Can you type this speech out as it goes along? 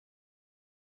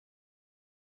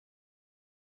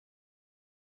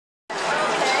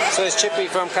So it's Chippy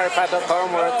from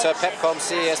carrypad.com. We're at Pepcom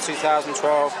CES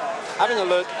 2012, having a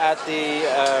look at the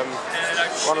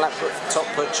one laptop top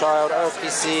put child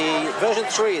OLPC version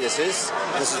 3. This is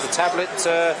the tablet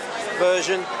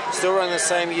version, still running the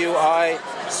same UI,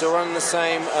 still running the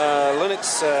same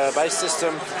Linux base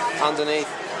system underneath,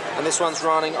 and this one's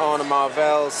running on a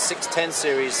Marvell 610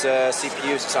 series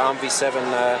CPU. It's ARM v7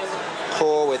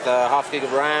 core with half gig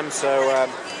of RAM, so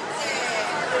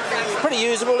pretty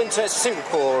usable. It's a single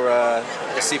core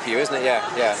CPU, isn't it?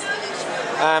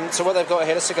 Yeah. So what they've got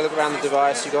here, let's take a look around the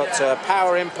device. You've got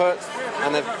power input,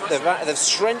 and they've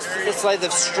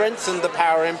strengthened the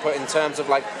power input in terms of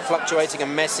like fluctuating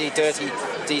and messy, dirty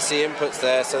DC inputs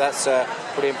there. So that's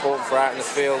pretty important for out in the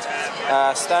field.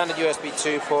 Standard USB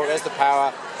 2 port. There's the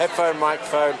power, headphone,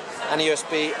 microphone, and a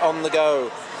USB on the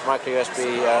go micro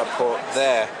USB port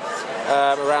there.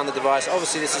 Around the device.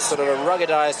 Obviously this is sort of a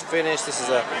ruggedized finish. This is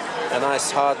a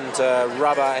nice hardened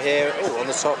rubber here. Oh, on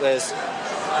the top there's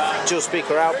dual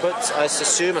speaker output, I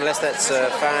assume, unless that's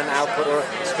fan output, or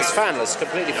it's fanless,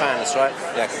 completely fanless, right?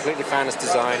 Yeah, completely fanless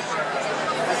design.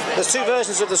 There's two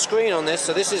versions of the screen on this.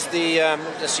 So this is the,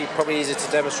 actually probably easier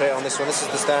to demonstrate on this one. This is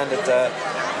the standard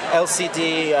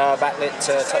LCD backlit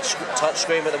touch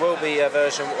screen, but there will be a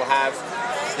version that will have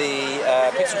the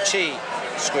Pixel Chi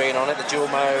screen on it, the dual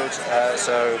mode,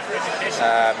 so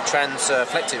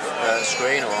transflective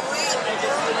screen,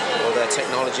 or their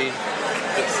technology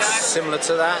similar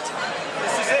to that.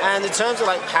 And in terms of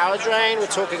like power drain, we're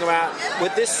talking about,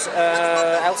 with this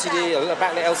LCD,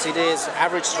 backlit LCD, is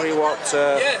average 3 watt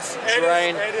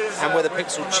drain, and with a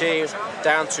Pixel Chi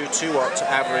down to 2 watt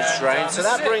average drain. So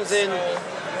that brings in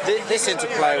this into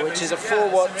play, which is a 4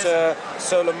 watt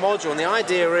solar module, and the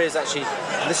idea is actually,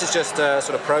 and this is just a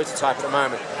sort of prototype at the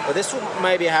moment, but this will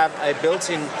maybe have a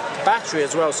built-in battery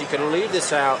as well, so you can leave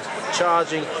this out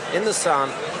charging in the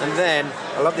sun, and then,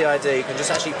 I love the idea, you can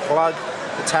just actually plug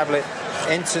the tablet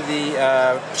into the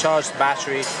charged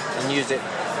battery and use it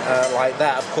like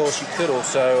that. Of course you could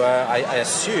also, I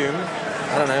assume,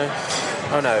 I don't know,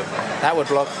 oh no, that would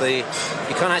block the,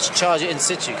 you can't actually charge it in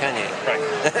situ, can you? Right.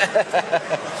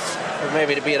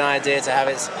 Maybe it'd be an idea to have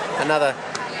another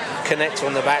connector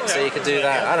on the back so you could do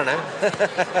that. I don't know.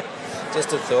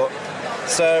 Just a thought.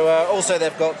 So also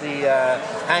they've got the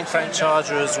hang crank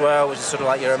charger as well, which is sort of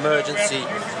like your emergency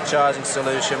charging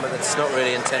solution, but it's not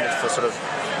really intended for sort of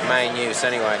main use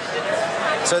anyway.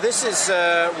 So this is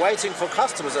waiting for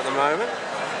customers at the moment,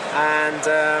 and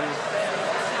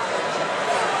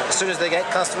as soon as they get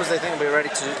customers, they think they'll be ready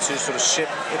to sort of ship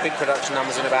big production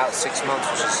numbers in about 6 months,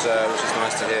 which is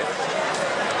nice to hear.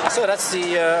 So that's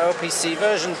the OLPC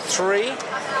version 3,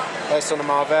 based on the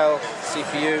Marvell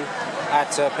CPU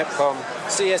at Pepcom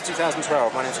CES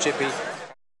 2012. My name's Chippy.